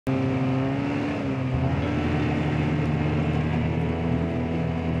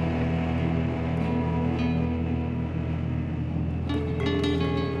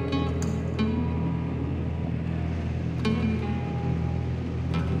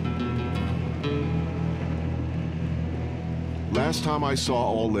last time I saw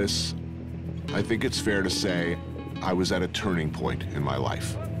all this, I think it's fair to say I was at a turning point in my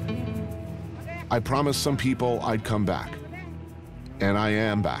life. I promised some people I'd come back, and I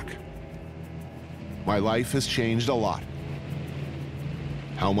am back. My life has changed a lot.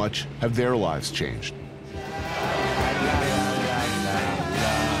 How much have their lives changed?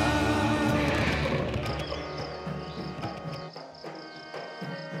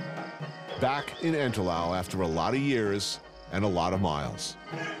 Back in Entelau after a lot of years and a lot of miles.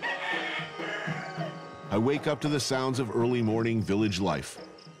 I wake up to the sounds of early morning village life.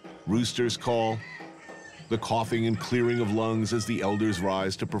 Roosters call, the coughing and clearing of lungs as the elders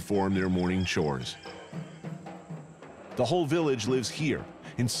rise to perform their morning chores. The whole village lives here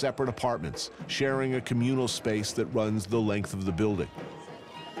in separate apartments, sharing a communal space that runs the length of the building.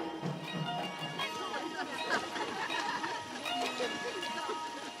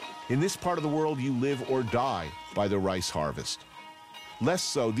 In this part of the world, you live or die by the rice harvest. Less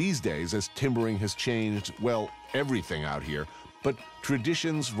so these days as timbering has changed, well, everything out here, but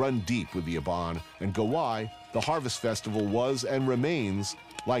traditions run deep with the Iban, and Gawai, the harvest festival, was and remains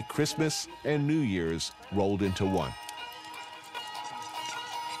like Christmas and New Year's rolled into one.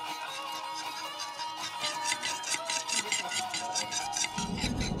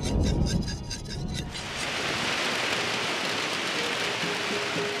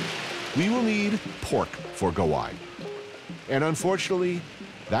 We will need pork for Gawai. And unfortunately,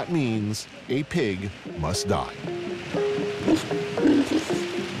 that means a pig must die.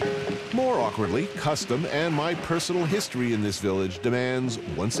 More awkwardly, custom and my personal history in this village demands,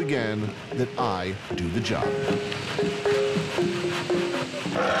 once again, that I do the job.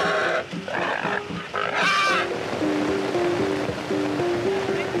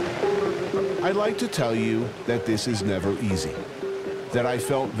 I'd like to tell you that this is never easy. That I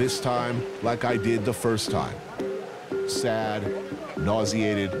felt this time like I did the first time. Sad,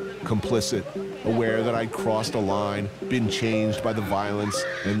 nauseated, complicit, aware that I'd crossed a line, been changed by the violence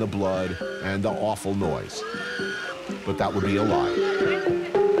and the blood and the awful noise. But that would be a lie.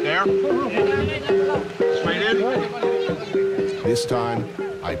 There. Straight in. This time,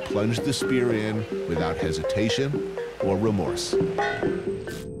 I plunged the spear in without hesitation or remorse.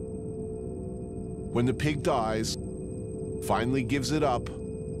 When the pig dies, finally gives it up,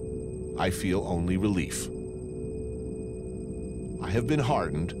 I feel only relief. I have been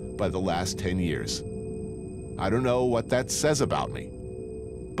hardened by the last 10 years. I don't know what that says about me,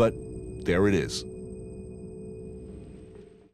 but there it is.